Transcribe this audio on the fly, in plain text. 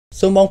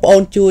សូមបងប្អូ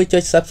នជួយចុ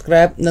ច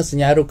Subscribe និងស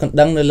ញ្ញារូបកណ្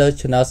ដឹងនៅលើ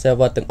Channel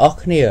Server ទាំងអស់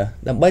គ្នា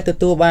ដើម្បីទ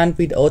ទួលបាន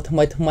វីដេអូថ្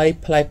មីៗ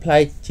ប្លែក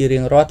ៗជារៀ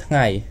ងរាល់ថ្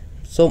ងៃ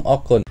សូមអរ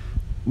គុណ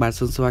បាទ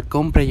សូមស្វាគ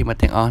មន៍ប្រិយមិត្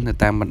តទាំងអស់នៅ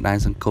តាមបណ្ដាញ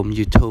សង្គម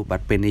YouTube បា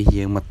ទពេលនេះ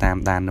យើងមកតាម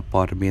ដាន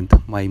ព័ត៌មាន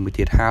ថ្មីមួយ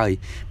ទៀតហើយ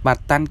បាទ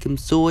តាន់គឹម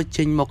សួរ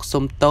ចេញមក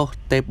សុំទោស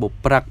ទេពបុ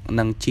ព្រឹក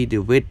និង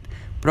G-Devith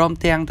ព្រម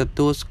ទាំងទ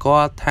ទួលស្គា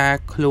ល់ថា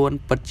ខ្លួន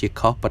ពិតជា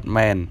ខុសពិត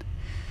មែន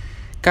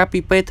កាលពី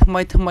ពេលថ្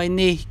មី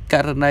នេះក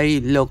រណី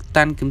លោក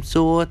តាន់គឹម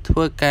សួរធ្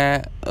វើការ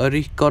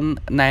រិះគន់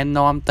ណែ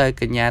នាំទៅ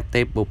កញ្ញា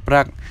ទេពបុព្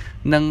រឹក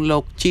និងលោ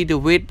ក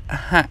G-Devith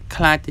ហាក់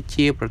ខ្លាចទៅ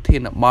ជាប្រធា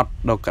នបទ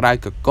ដ៏ក្តៅ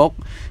កគុក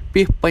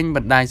ពាសពេញប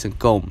ណ្ដាញសង្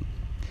គម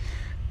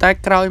តែ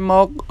ក្រោយម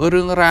ក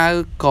រឿងរ៉ាវ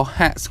ក៏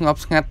ហាក់ស្ងប់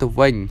ស្ងាត់ទៅ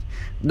វិញ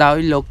ដោយ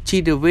លោក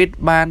G-Devith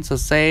បានសរ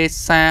សេរ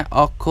សារអ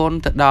រគុណ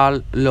ទៅដល់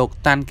លោក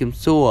តាន់គឹម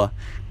សួរ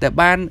ដែល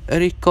បាន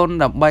រិះគន់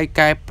ដើម្បី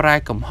កែប្រែ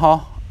កំហុស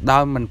ដោ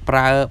យមិនប្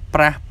រើប្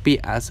រាស់ពាក្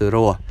យអសុ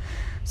រោះ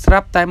ស្រា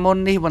ប់តែមុន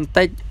នេះបន្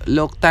តិច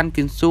លោកតាន់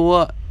គឹមសួរ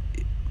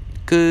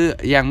គឺ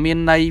យ៉ាងមាន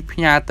ន័យផ្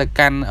ញើទៅ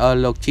កាន់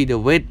លោក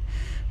G-Devith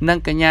និង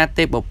កញ្ញា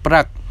ទេពបុព្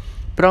រឹក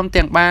ព្រម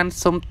ទាំងបាន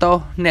សុំទោស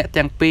អ្នក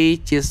ទាំងពីរ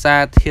ជាសា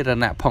ធារ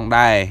ណៈផង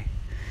ដែរ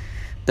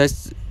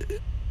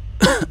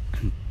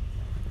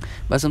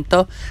បាទសំទោ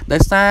សដោ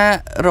យសារ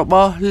រប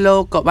ស់លោ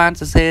កក៏បាន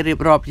សរសេររៀ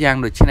បរាប់យ៉ាង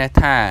ដូចនេះ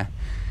ថា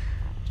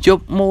ជ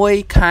ប់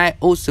1ខែ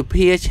ឧស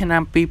ភាឆ្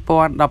នាំ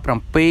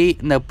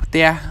2017នៅផ្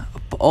ទះ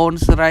ប្អូន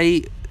ស្រី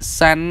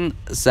សាន់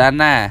សា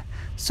ណា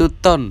ស៊ូ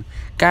តុន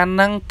កាលហ្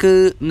នឹងគឺ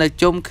នៅ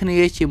ជុំគ្នា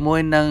ជាមួយ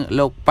នឹង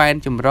លោកប៉ែន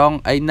ចម្រង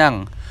អីហ្នឹង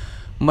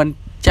មិន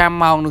ចាំ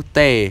ម៉ោងនោះ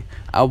ទេ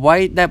អ្វី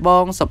ដែលប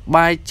ងសប្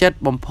បាយចិត្ត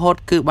បំផុត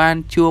គឺបាន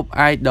ជួប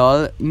idol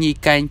ញី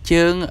កែង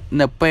ជើង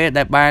នៅពេល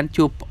ដែលបាន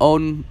ជួបប្អូ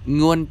ន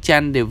ងួនច័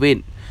ន្ទដេវីត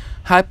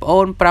ហើយប្អូ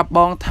នប្រាប់ប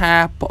ងថា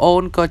ប្អូ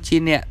នក៏ជា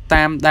អ្នក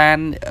តាមដា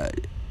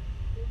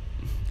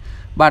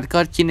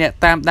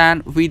ន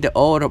វីដេ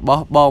អូរប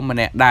ស់បងម្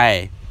នាក់ដែរ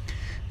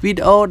វី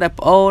ដេអូដែល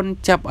ប្អូន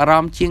ចាប់អារ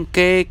ម្មណ៍ជាង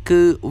គេ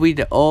គឺវី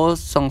ដេអូ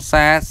សង្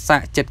សារសា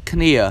ក់ចិត្តគ្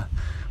នា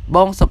ប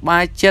ងសប្បា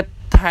យចិត្ត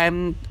ថែម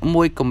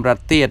មួយកម្រិត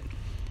ទៀត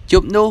ជ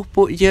ប់នោះ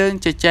ពួកយើង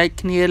ជជែក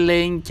គ្នា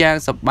លេងយ៉ាង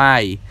សប្បា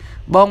យ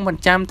បងមិន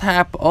ចាំថា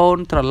ប្អូន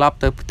ត្រឡប់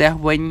ទៅផ្ទះ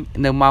វិញ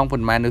នៅម៉ោងប៉ុ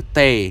ន្មាននោះ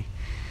ទេ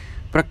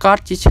ប្រកាស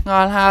ជាឆ្ង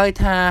ល់ហើយ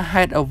ថា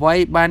ហេតុអ្វី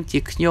បានជា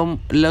ខ្ញុំ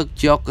លើក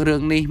យករឿ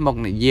ងនេះមក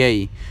និយាយ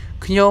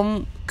ខ្ញុំ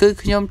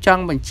ច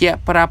ង់បញ្ជាក់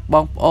ប្រាប់ប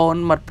ងប្អូន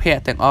មិត្តភ័ក្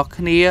តិទាំងអស់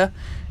គ្នា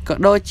ក៏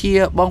ដូចជា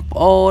បងប្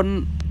អូន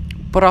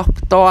ប្រុស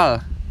ផ្ទាល់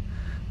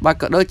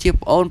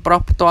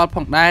ផ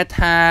ងដែរ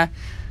ថា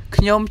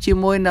ខ្ញុំជា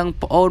មួយនឹង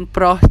ប្អូន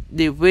ប្រុស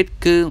David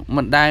គឺ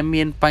មិនដែល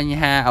មានបញ្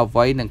ហាអ្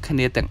វីនឹងគ្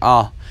នាទាំងអ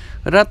ស់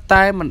រឹត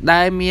តែមិន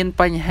ដែលមាន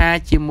បញ្ហា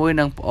ជាមួយ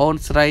នឹងប្អូន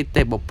ស្រី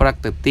ទេពបុព្រឹក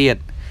ទៅទៀត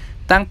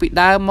តាំងពី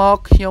ដើមមក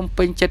ខ្ញុំ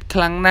ពេញចិត្តខ្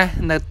លាំងណាស់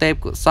នៅទេព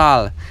កោសល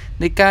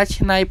នៃការ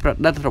ច្នៃប្រ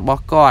ឌិតរប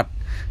ស់គាត់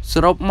ស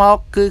រុបមក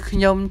គឺខ្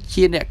ញុំ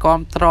ជាអ្នកគាំ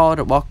ទ្រ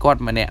របស់គា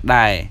ត់ម្នាក់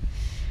ដែរ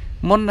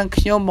មុននឹង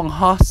ខ្ញុំបង្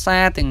ហោះសា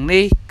រទាំង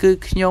នេះគឺ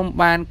ខ្ញុំ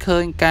បានឃើ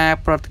ញការ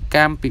ប្រតិក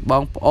ម្មពីប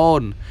ងប្អូ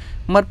ន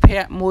មិត្តភ័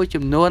ក្តិមួយ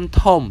ចំនួន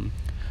ធំ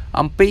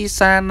អំពី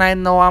សារណែ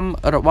នាំ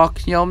របស់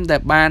ខ្ញុំដែ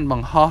លបានប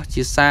ង្ហោះ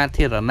ជាសា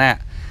ធារណៈ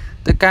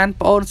ទៅកាន់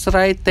ប្អូនស្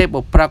រីទេព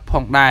បុព្រឹកផ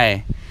ងដែរ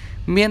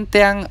មាន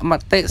ទាំងម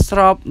តិស្រ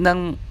បនិង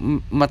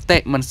មតិ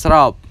មិនស្រ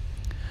ប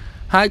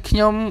ហើយខ្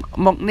ញុំ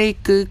មកនេះ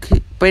គឺ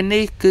ពេល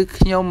នេះគឺ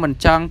ខ្ញុំមិន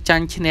ចង់ចា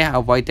ញ់ឈ្នះ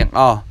អ្វីទាំង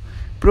អស់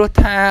ព្រោះ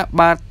ថា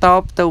បើត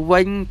បទៅ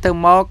វិញទៅ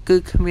មកគឺ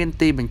គ្មាន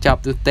ទីបញ្ច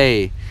ប់នោះទេ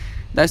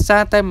ដោយសា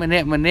រតែម្នា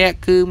ក់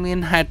គឺមាន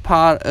ហេតុផ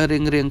លរៀ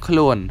ងខ្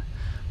លួន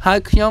ហើយ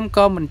ខ្ញុំ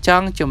ក៏មិនច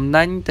ង់ចំ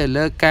ណេញទៅ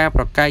លើការ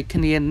ប្រកែកគ្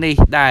នានេះ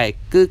ដែរ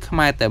គឺខ្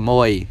មែរតែ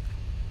មួយ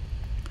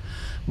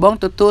បង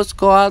ទទួលស្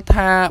គាល់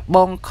ថាប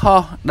ងខុ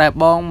សដែល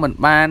បងមិន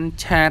បាន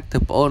ឆាតទៅ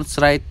ប្អូន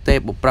ស្រីទេព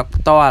បុព្រឹក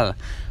ផ្ទាល់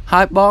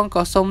ហើយបង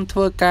ក៏សូមធ្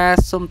វើការ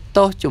សុំ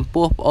ទោសចំ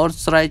ពោះប្អូន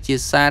ស្រីជា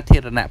សាធា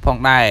រណៈផង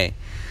ដែរ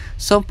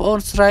សូមប្អូន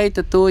ស្រី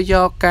ទទួលយ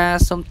កការ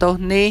សុំទោស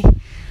នេះ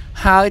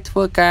ហើយធ្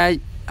វើ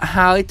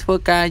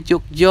ការយោ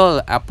គយល់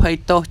អភ័យ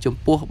ទោសចំ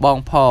ពោះបង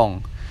ផង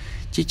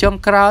ជាចុង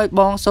ក្រោយ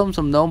បងសូម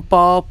សំណូមព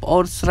រប្អូ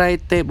នស្រី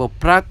ទេពបុ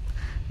ព្រឹក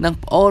និង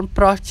ប្អូន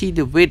ប្រុស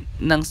G-Devith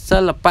និងសិ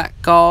ល្ប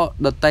ករ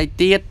ដទៃ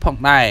ទៀតផង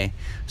ដែរ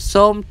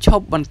សូមឈ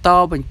ប់បន្ត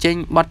បញ្ចេញ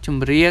បទច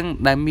ម្រៀង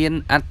ដែលមាន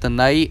អត្ថ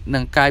ន័យនិ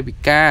ងកាយវិ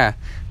ការ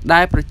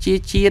ដែលប្រជា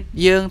ជាតិ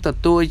យើងទ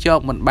ទួលយក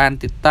មិនបាន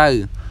ទៀតទៅ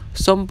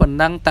សូមប៉ុណ្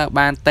ណឹងតើ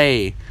បានទេ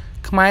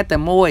ខ្មែរតែ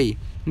មួយ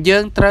យើ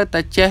ងត្រូវ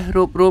តែចេះ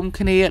រួបរวม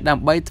គ្នាដើ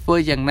ម្បីធ្វើ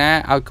យ៉ាងណា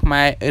ឲ្យខ្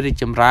មែររីក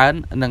ចម្រើន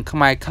និងខ្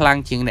មែរខ្លាំង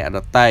ជាងអ្នកដ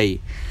ទៃ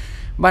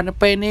បាទនៅ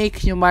ពេលនេះ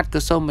ខ្ញុំបាទក៏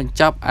សូមបញ្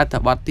ចប់អត្ថ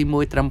បទទី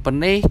1ត្រឹមប៉ុ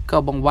ណ្ណេះក៏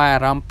បង្វែរ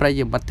អារម្មណ៍ប្រិយ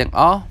មិត្តទាំង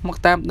អស់មក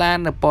តាមដាន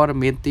នៅព័ត៌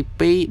មានទី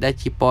2ដែល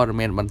ជាព័ត៌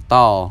មានបន្ត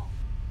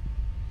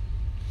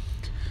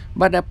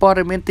បាទដែលព័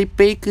ត៌មានទី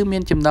2គឺមា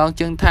នចំណង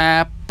ជើងថា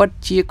ពិត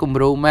ជាគំ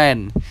រូមែន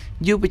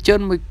យុវជន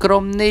មួយក្រុ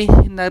មនេះ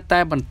នៅតែ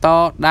បន្ត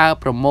ដើរ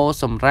ប្រមូល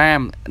សម្រាម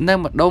នៅ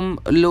ម្ដុំ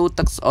លូ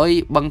ទឹកស្អុយ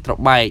បឹងត្រ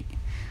បែក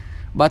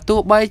បើទោះ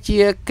បីជា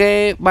គេ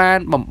បាន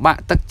បំបា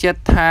ក់ទឹកចិត្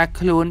តថា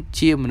ខ្លួន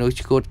ជាមនុស្ស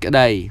ឆ្កួតក្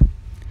តី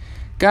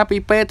កាលពី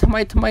ពេលថ្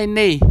មី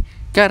នេះ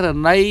ករ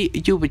ណី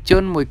យុវជ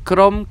នមួយក្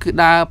រុមគឺ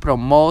ដើរប្រ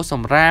មូលស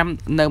ម្រាម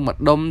នៅម្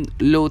ដុំ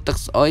លូទឹក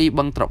ស្អុយ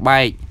បឹងត្រ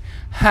បែក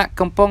ហាក់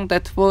កំពុងតែ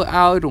ធ្វើ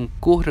ឲ្យរង្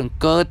គោះរង្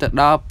គើទៅ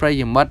ដល់ប្រិ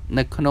យមិត្ត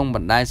នៅក្នុងប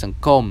ណ្ដាញសង្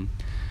គម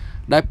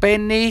ដោយពេល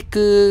នេះ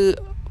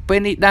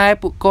ដែរ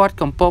ពួកគាត់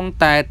កំពុង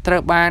តែត្រូ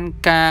វបាន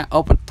ការឧ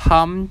បត្ថ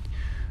ម្ភ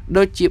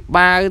ដូចជា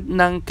បាវ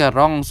និងកា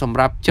រ៉ុងសម្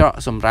រាប់ច្រក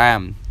សម្រាម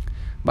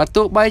បើ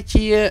ទោះបី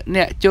ជា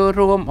អ្នកចូល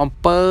រួមអំ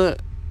ពើ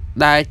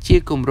ដែលជា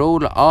គំរូ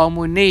ល្អ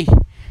មួយនេះ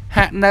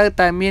ហាក់នៅ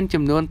តែមាន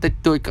ចំនួនតិច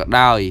តួចក៏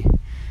ដោយ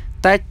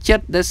តែចិ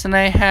ត្តដែលស្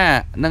នេហា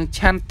និងឆ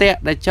ន្ទៈ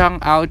ដែលចង់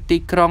ឲ្យទី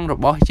ក្រុងរ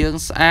បស់យើង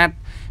ស្អាត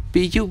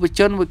ពីយុវ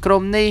ជនមួយក្រុ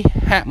មនេះ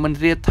ហាក់មិន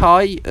រាថ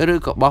យឬ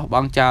ក៏បោះប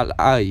ង់ចោល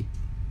ឡើយ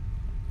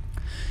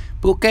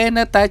ពួកគេ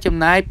នៅតែចំ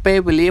ណាយពេល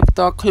វេលាផ្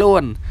ទាល់ខ្លួ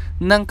ន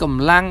និងក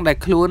ម្លាំងដែល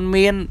ខ្លួន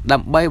មានដើ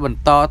ម្បីបន្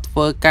តធ្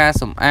វើការ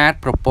សម្អាត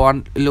ប្រព័ន្ធ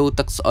លូ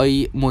ទឹកស្អុយ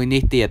មួយ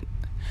នេះទៀត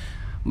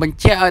បញ្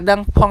ជាក់ឲ្យដឹង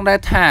ផងដែរ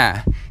ថា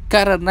ក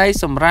រណី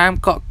សម្រាម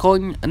កកកុញ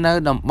នៅ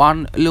តំប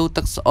ន់លូ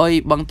ទឹកស្អុយ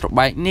បឹងត្រ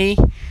បែកនេះ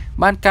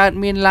បានកើត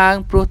មានឡើង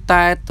ព្រោះ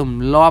តែទ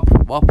ម្លាប់រ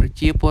បស់ប្រ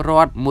ជាពលរ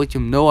ដ្ឋមួយ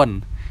ចំនួន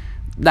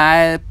ដែ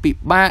លពិ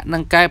បាកនឹ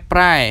ងកែប្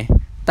រែ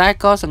តែ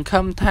ក៏សង្ឃឹ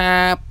មថា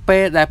ពេ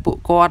លដែលពួក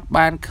គាត់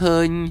បានឃើ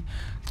ញ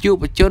យុ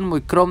វជនមួ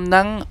យក្រុមហ្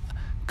នឹង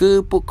គឺ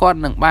ពួកគាត់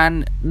នឹងបាន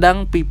ដឹង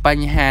ពីប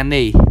ញ្ហា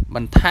នេះប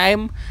ន្ថែម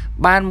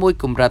បានមួយ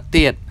កម្រិត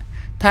ទៀត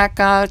ថា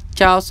ការ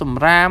ចោលស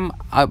ម្រាម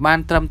ឲ្យបាន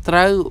ត្រឹមត្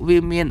រូវវា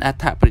មានអត្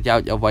ថប្រយោជ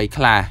ន៍អ្វី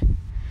ខ្លះ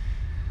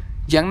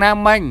យ៉ាងណា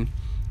មិញ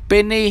ពេ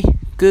លនេះ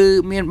គឺ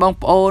មានបង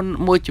ប្អូន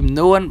មួយចំ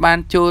នួនបាន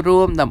ចូល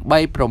រួមដើម្បី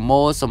ប្រ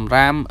មូលសម្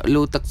រាម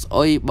លូទឹកស្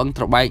អុយបឹង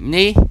ត្របែក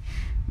នេះ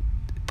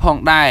ផង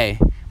ដែរ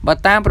បើ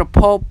តាមប្រ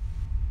ភព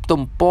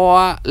ទំព័រ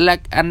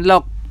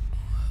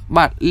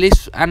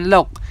list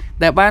unlock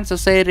ដែលបានសរ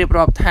សេររៀប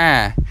រាប់ថា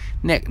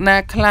អ្នកណា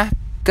ខ្លះ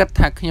គិត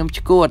ថាខ្ញុំ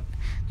ឆ្កួត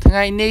ថ្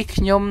ងៃនេះ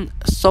ខ្ញុំ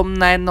សូម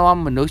ណែនាំ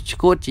មនុស្សឆ្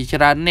កួតជាច្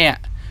រើនអ្នក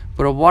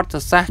ប្រវត្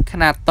តិសាស្ត្រខ្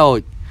នាតតូច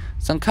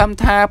សង្ឃឹម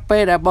ថាពេ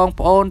លដែលបង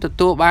ប្អូនទ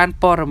ទួលបាន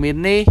ព័ត៌មាន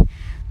នេះ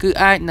គឺ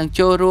អាចនឹង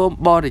ចូលរួម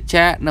បរិច្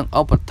ចាគនិង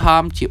ឧបត្ថ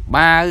ម្ភជា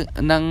បាវ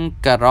និង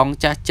ការ៉ុង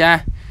ចា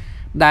ស់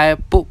ដែល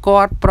ពួក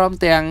គាត់ព្រម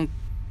ទាំង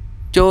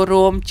ចូល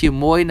រួមជា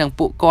មួយនឹង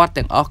ពួកគាត់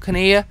ទាំងអស់គ្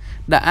នា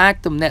ដែលអាច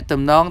ទំនាក់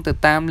ទំនងទៅ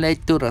តាមលេខ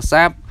ទូរ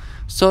ស័ព្ទ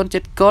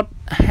07កុដ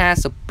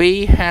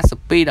52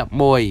 52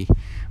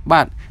 11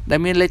បាទដែល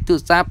មានលេខទូរ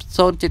ស័ព្ទ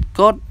07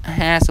កុដ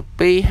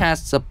52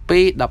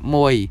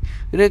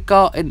 52 11ឬ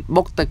ក៏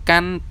inbox ទៅកា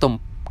ន់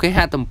គេហ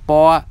ទំ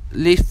ព័រ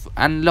list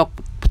unlock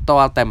ផ្ទា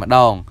ល់តែម្ដ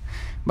ង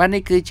បាទ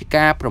នេះគឺជា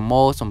ការប្រ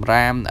មូលសម្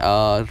រាម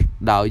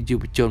ដោយយុ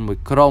វជនមួយ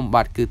ក្រុម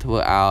បាទគឺធ្វើ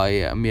ឲ្យ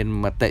មាន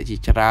មតិជា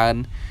ច្រើន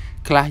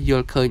ខ្លះយ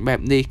ល់ឃើញបែប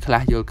នេះខ្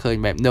លះយល់ឃើញ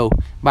បែបនោះ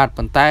បាទ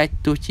ប៉ុន្តែ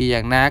ទោះជា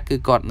យ៉ាងណាគឺ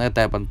គាត់នៅ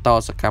តែបន្ត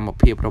សកម្ម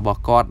ភាពរបស់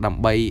គាត់ដើ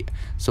ម្បី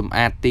សម្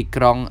អាតទី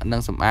ក្រុងនិ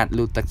ងសម្អាត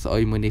លូទឹកស្អុ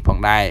យមួយនេះផង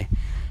ដែរ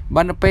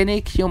បាទនៅពេលនេះ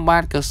ខ្ញុំបា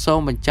នក៏សូម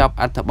បញ្ចប់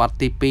អត្ថបទ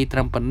ទី2ត្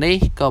រឹមប៉ុណ្នេះ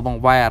ក៏ប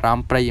ង្វែរអារម្ម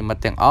ណ៍ប្រិយមិត្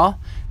តទាំងអស់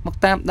មក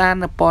តាមដាន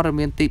នៅព័ត៌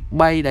មានទី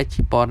3ដែល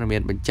ជាព័ត៌មា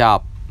នបញ្ច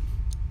ប់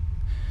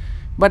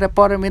បាទ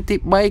ព័ត៌មានទី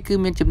3គឺ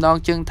មានចំណង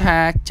ជើងថា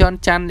ចន់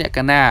ច័ន្ទលក្ខ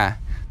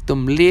ណៈទ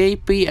ម្លាយ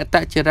ពីអត្ត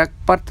ចរិត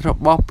ពិតរ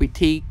បស់ពិ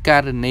ធីកា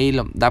រនី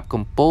លំដាប់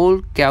កំពូល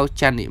កែវ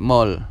ច័ន្ទនិម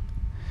ល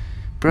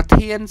ប្រ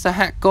ធានស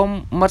ហគមន៍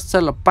មិត្ត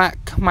សិល្បៈ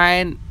ខ្មែ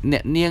រអ្ន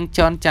កនាងច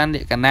ន់ច័ន្ទល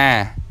ក្ខ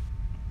ណៈ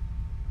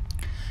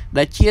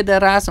ដែលជាតា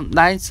រាសម្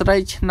ដែងស្រី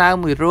ឆ្នើម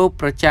មួយរូប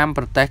ប្រចាំ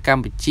ប្រទេសក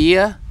ម្ពុជា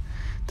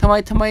ថ្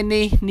មី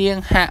នេះនាង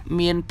ហាក់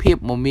មានភាព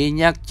មមា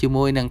ញឹកជា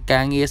មួយនឹងកា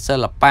រងារសិ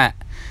ល្បៈ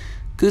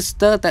គឺស្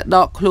ទើរតែដ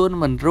កខ្លួន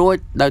មិនរួច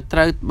ដោយត្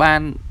រូ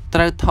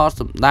វថត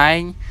សម្ដែង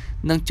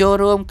និងចូល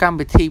រួមកម្ម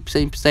វិធីផ្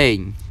សេង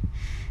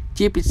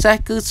ជាពិសេស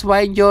គឺស្វែ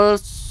ងយល់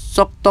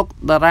សុខទុក្ខ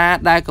តារា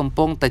ដែលកំ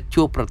ពុងតែ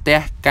ជួបប្រទះ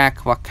ការ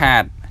ខ្វះខា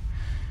ត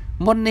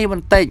មុននេះប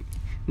ន្តិច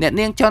អ្នក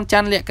នាងចន់ច័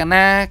ន្ទលក្ខ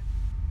ណៈ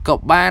ក៏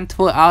បានធ្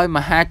វើឲ្យម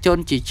ហាជន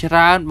ជាច្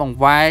រើនបង្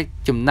វែរ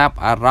ចំណាប់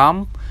អារម្ម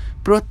ណ៍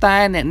ព្រោះតែ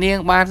អ្នកនាង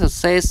បានសរ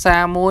សេរសា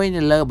រមួយ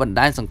នៅលើបណ្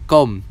ដាញសង្គ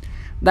ម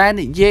ដែល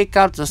និយាយ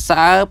កោតសរ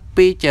សើរ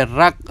ពីច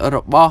រិតរ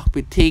បស់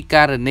ពិធី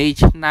ការនី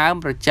ឆ្នើម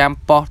ប្រចាំ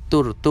ប៉ុស្តិ៍ទូ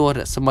រទស្សន៍រ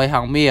ស្មីហ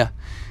ង្សមាស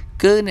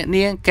គឺអ្នក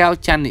នាងកែវ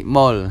ច័ន្ទនិម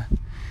ល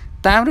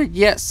តាមរ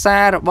យៈសា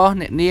ររបស់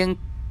អ្នកនាង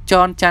ច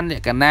ន់ច័ន្ទល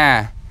ក្ខណៈ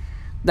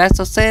ដែលស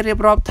រសេររៀ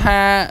បរាប់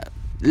ថា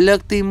លើក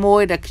ទី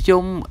1ដែលខ្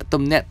ញុំ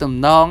ទំនាក់ទំ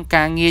នង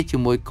ការងារជា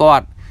មួយគា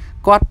ត់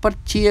ពិត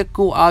ជា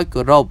គួរឲ្យ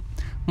គោរព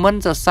មិន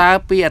សរសើរ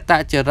ពីអត្ត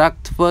ចរិត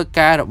ធ្វើ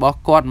ការរបស់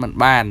គាត់មិន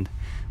បាន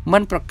មិ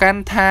នប្រកា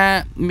ន់ថា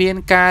មាន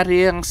ការ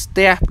រៀងស្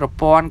ទះប្រ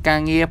ព័ន្ធកា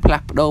រងារផ្លា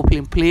ស់ប្ដូរ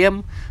ភ្លាម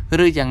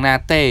ឬយ៉ាងណា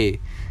ទេ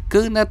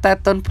គឺនៅតែ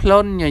ទន់ភ្ល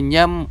ន់ញ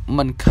ញឹម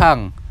មិនខឹង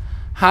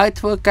ហើយ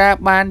ធ្វើការ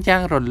បានយ៉ា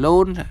ងរលូ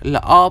ន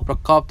ល្អប្រ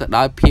កបទៅ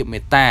ដោយភាពមេ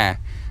ត្តា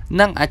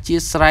និងអធ្យា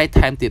ស្រ័យ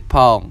ថែមទៀតផ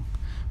ង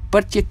ពិ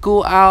តជាគួ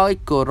រឲ្យ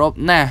គោរព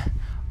ណាស់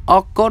អ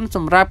រគុណស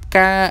ម្រាប់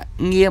ការ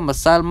ងារម្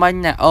សិលមិញ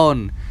ណាអូន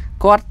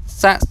គាត់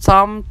ស័ក្តិស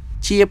ម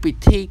ជាពិ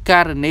ធីកា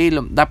រនី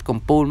លំដាប់កំ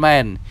ពូលមែ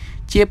ន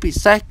ជាពិ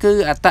សេសគឺ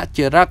អត្តច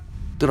រិត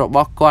រប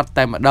ស់គាត់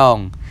តែម្ដង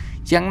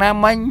យ៉ាងណា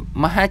មិញ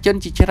មហាជន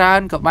ជាច្រើ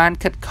នក៏បាន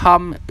ខិត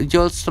ខំយ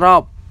ល់ស្រ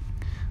ប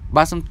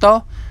បាទសំទោស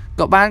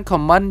có ban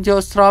comment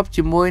vô srop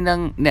chỉ môi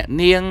năng nẹt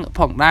niêng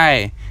phòng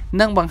đài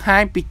nâng bằng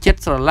hai bị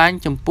chết sờ lanh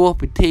chấm pua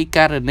bị thi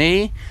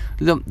carne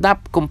lượm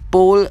đắp cùng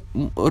pul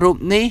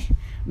rụp ní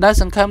đã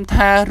sẵn khâm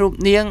tha rụp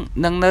niêng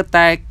nâng nơi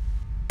tài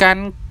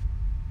căn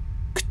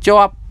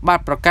chọp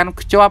bạtประกัน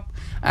chọp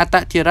អត្ត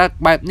ចរិត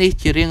បែបនេះ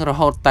ជារៀងរ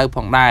ហូតទៅផ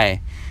ងដែរ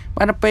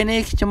បានទៅពេលនេះ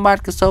ខ្ញុំបាទ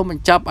ក៏សូមប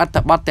ញ្ចប់អត្ថ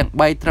បទទាំង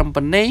3ត្រឹម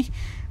ប៉ុណ្នេះ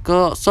ក៏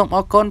សូមអ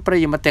រគុណប្រិ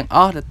យមិត្តទាំងអ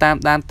ស់ដែលតាម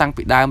ដានតាំង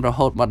ពីដើមរ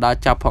ហូតមកដល់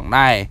ចប់ផង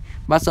ដែរ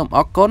បាទសូមអ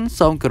រគុណ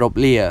សូមគោរព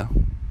លា